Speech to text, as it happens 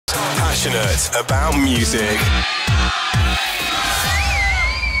Passionate about music.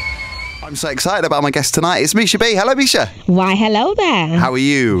 I'm so excited about my guest tonight. It's Misha B. Hello, Misha. Why, hello there. How are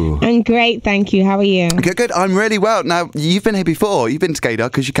you? I'm great, thank you. How are you? Good. I'm really well. Now, you've been here before. You've been to Gaydar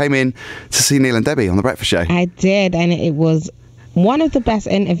because you came in to see Neil and Debbie on The Breakfast Show. I did, and it was one of the best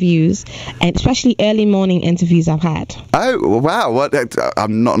interviews, and especially early morning interviews I've had. Oh, wow. Well,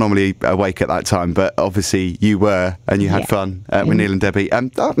 I'm not normally awake at that time, but obviously you were, and you had fun with Neil and Debbie.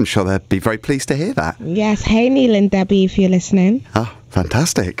 I'm sure they'd be very pleased to hear that. Yes. Hey, Neil and Debbie, if you're listening. Oh,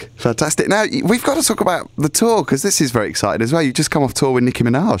 fantastic. Now, we've got to talk about the tour, because this is very exciting as well. You've just come off tour with Nicki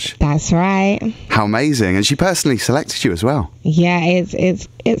Minaj. That's right. How amazing. And she personally selected you as well. Yeah,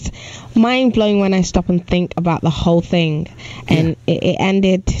 it's mind-blowing when I stop and think about the whole thing. And it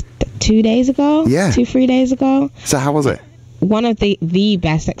ended 2 days ago? Yeah. 2-3 days ago. So how was it? One of the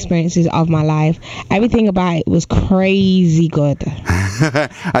best experiences of my life. Everything about it was crazy good.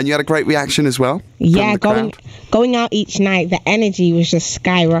 And you had a great reaction as well? Yeah, going out each night, the energy was just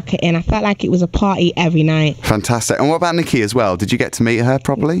skyrocketing. I felt like it was a party every night. Fantastic. And what about Nicki as well? Did you get to meet her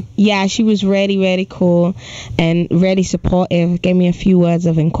properly? Yeah, she was really, really cool and really supportive. Gave me a few words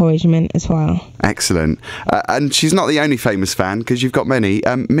of encouragement as well. Excellent. And she's not the only famous fan, because you've got many.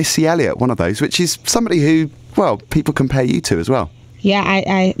 Missy Elliott, one of those, which is somebody who, well, people compare you to as well. Yeah,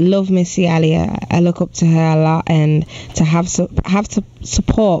 I love Missy Elliott. I look up to her a lot, and to have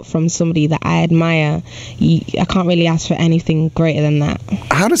support from somebody that I admire, I can't really ask for anything greater than that.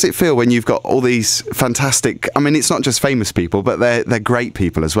 How does it feel when you've got all these fantastic, I mean, it's not just famous people, but they're great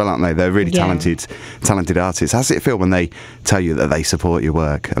people as well, aren't they? They're really talented artists. How does it feel when they tell you that they support your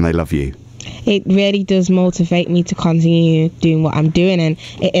work and they love you? It really does motivate me to continue doing what I'm doing, and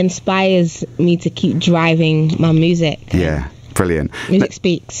it inspires me to keep driving my music. Yeah. Brilliant. Music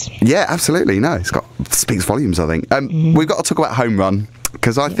speaks. Yeah, absolutely. No, it speaks volumes, I think. We've got to talk about Home Run,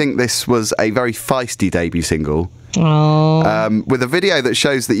 because I think this was a very feisty debut single. Oh. With a video that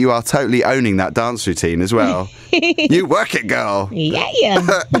shows that you are totally owning that dance routine as well. You work it, girl. Yeah.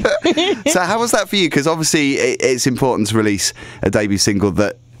 So how was that for you? Because obviously it's important to release a debut single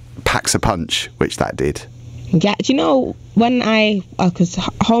that packs a punch, which that did. Yeah, do you know, when because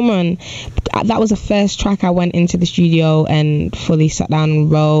Home Run, that was the first track I went into the studio and fully sat down and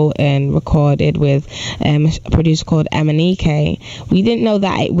wrote and recorded with a producer called Emanike. We didn't know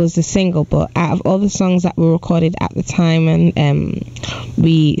that it was the single, but out of all the songs that were recorded at the time and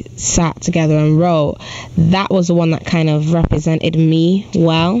we sat together and wrote, that was the one that kind of represented me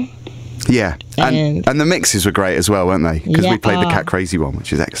well. Yeah, and the mixes were great as well, weren't they? Because we played the Cat Crazy one,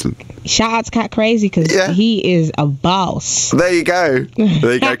 which is excellent. Shout out to Cat Crazy, because he is a boss. There you go.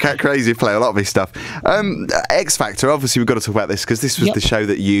 Cat Crazy play a lot of his stuff. X Factor, obviously we've got to talk about this, because this was the show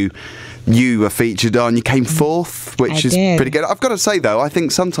that you were featured on. You came fourth, which is pretty good. I've got to say though, I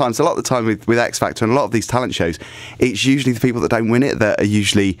think sometimes, a lot of the time with X Factor and a lot of these talent shows, it's usually the people that don't win it that are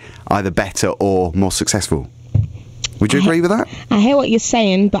usually either better or more successful. Would you agree with that? I hear what you're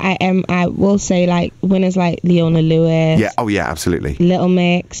saying, but I will say, like, winners like Leona Lewis. Yeah. Oh yeah, absolutely. Little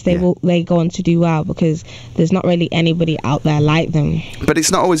Mix, they go on to do well, because there's not really anybody out there like them. But it's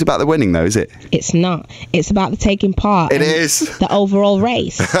not always about the winning, though, is it? It's not. It's about the taking part. It is. The overall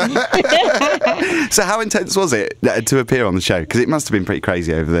race. So how intense was it to appear on the show? Because it must have been pretty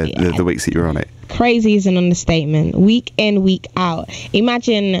crazy over the weeks that you were on it. Crazy is an understatement. Week in, week out.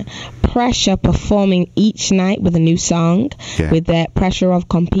 Imagine pressure performing each night with a new song, with the pressure of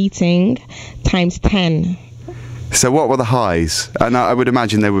competing times 10. So what were the highs? And I would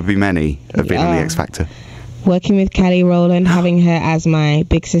imagine there would be many of being on the X Factor. Working with Kelly Rowland, having her as my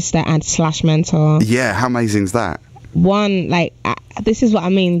big sister and / mentor. Yeah, how amazing is that? This is what I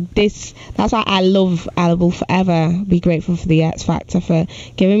mean. That's why I will forever be grateful for the X Factor, for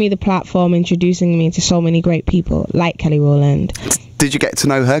giving me the platform, introducing me to so many great people like Kelly Rowland. Did you get to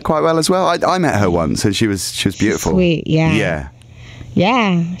know her quite well as well? I met her once, and she was beautiful. Sweet, yeah,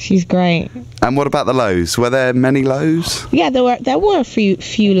 she's great. And what about the lows? Were there many lows? Yeah, there were a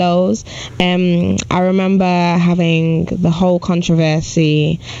few lows. I remember having the whole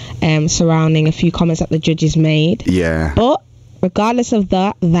controversy surrounding a few comments that the judges made. Yeah. But regardless of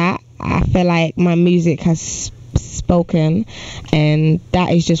that, I feel like my music has spoken, and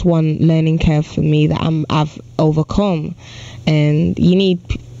that is just one learning curve for me that I've overcome. And you need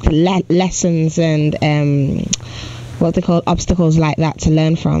lessons and what they call obstacles like that to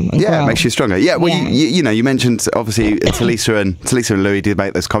learn from and grow. It makes you stronger. Yeah, well, you mentioned obviously Talisa and Louis did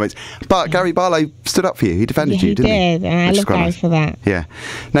make those comments, but Gary Barlow stood up for you. He defended you, didn't he? He did, and I love Gary for that. Yeah.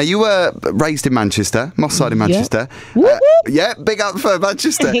 Now, you were raised in Manchester, Moss Side in Manchester. Big up for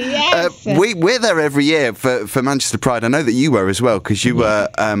Manchester. Yes. We're there every year for Manchester Pride. I know that you were as well, because you were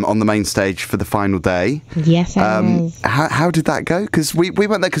on the main stage for the final day. Yes, I was. How did that go? Because we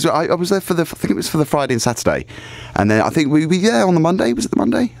went there, because I was there I think it was for the Friday and Saturday. And then I think we were there on the Monday. Was it the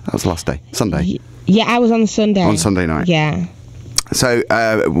Monday? That was the last day. Sunday. Yeah, I was on the Sunday. On Sunday night. Yeah. So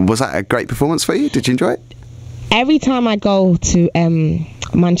was that a great performance for you? Did you enjoy it? Every time I go to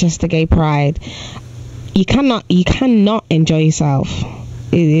Manchester Gay Pride, you cannot enjoy yourself.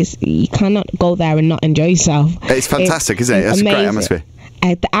 You cannot go there and not enjoy yourself. It's fantastic, isn't it? It's a great atmosphere.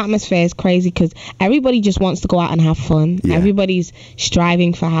 The atmosphere is crazy because everybody just wants to go out and have fun. Yeah. Everybody's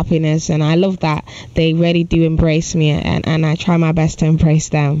striving for happiness, and I love that. They really do embrace me, and I try my best to embrace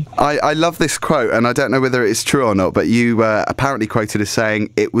them. I love this quote, and I don't know whether it's true or not, but you apparently quoted as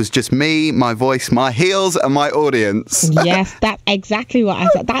saying, "It was just me, my voice, my heels, and my audience." Yes, that's exactly what I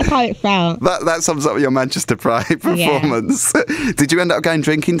said. That's how it felt. That sums up your Manchester Pride performance. Yeah. Did you end up going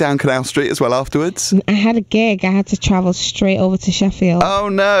drinking down Canal Street as well afterwards? I had a gig. I had to travel straight over to Sheffield. Oh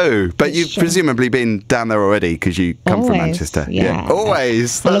no! But you've presumably been down there already because you come from Manchester. Yeah,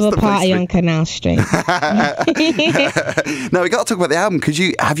 always. I love a party on Canal Street. Now we got to talk about the album.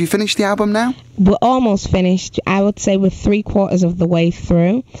 Have you finished the album now? We're almost finished. I would say we're 3/4 of the way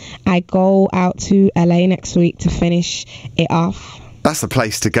through. I go out to LA next week to finish it off. That's the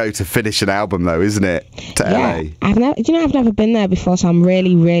place to go to finish an album, though, isn't it? To LA. I've never been there before, so I'm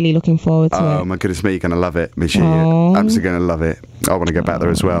really, really looking forward to it. Oh my goodness me, you're going to love it, Misha. You're absolutely going to love it. I want to go back there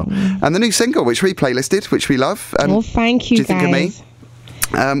as well. And the new single, which we playlisted, which we love. Well, thank you, guys. Do you think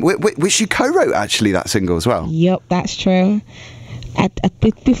of me? Which you co-wrote, actually, that single as well. Yep, that's true.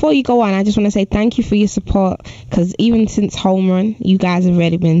 Before you go on, I just want to say thank you for your support, because even since Home Run, you guys have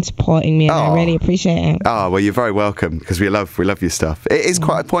really been supporting me, and I really appreciate it. Oh, well, you're very welcome, because we love your stuff. It is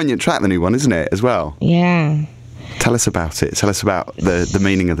quite a poignant track, the new one, isn't it, as well? Yeah. Tell us about it. Tell us about the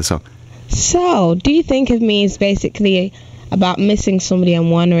meaning of the song. So, Do You Think of Me is basically about missing somebody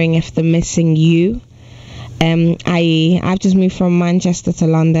and wondering if they're missing you. I've just moved from Manchester to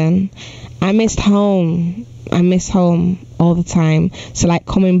London. I missed home. I miss home all the time. So like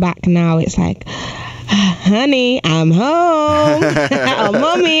coming back now, it's like, honey, I'm home. Oh,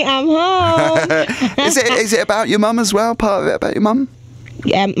 mommy, I'm home. Is it about your mum as well? Part of it about your mum?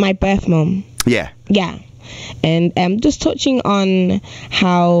 Yeah, my birth mum. Yeah. Yeah. And just touching on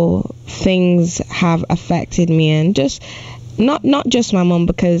how things have affected me, and just not just my mum,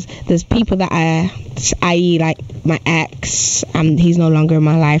 because there's people that i.e. like my ex, he's no longer in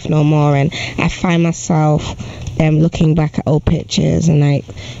my life no more, and I find myself looking back at old pictures, and like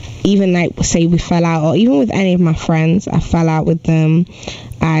even like say we fell out, or even with any of my friends, I fell out with them,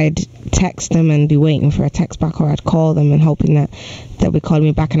 I'd text them and be waiting for a text back, or I'd call them and hoping that they'll be calling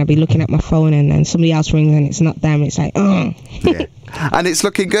me back, and I'd be looking at my phone, and then somebody else rings and it's not them. It's like, oh. Yeah. And it's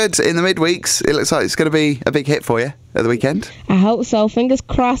looking good in the midweeks. It looks like it's going to be a big hit for you at the weekend. I hope so. Fingers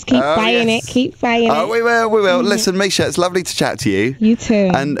crossed. Keep buying it. Keep buying it. Oh, we will. Listen, Misha, it's lovely to chat to you. You too.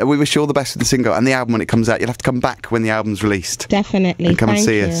 And we wish you all the best with the single and the album when it comes out. You'll have to come back when the album's released. Definitely. And come and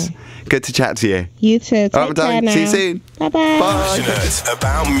see us. Good to chat to you. You too. Take care now. See you soon. Bye-bye. Bye. Passionate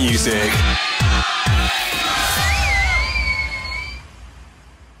about music.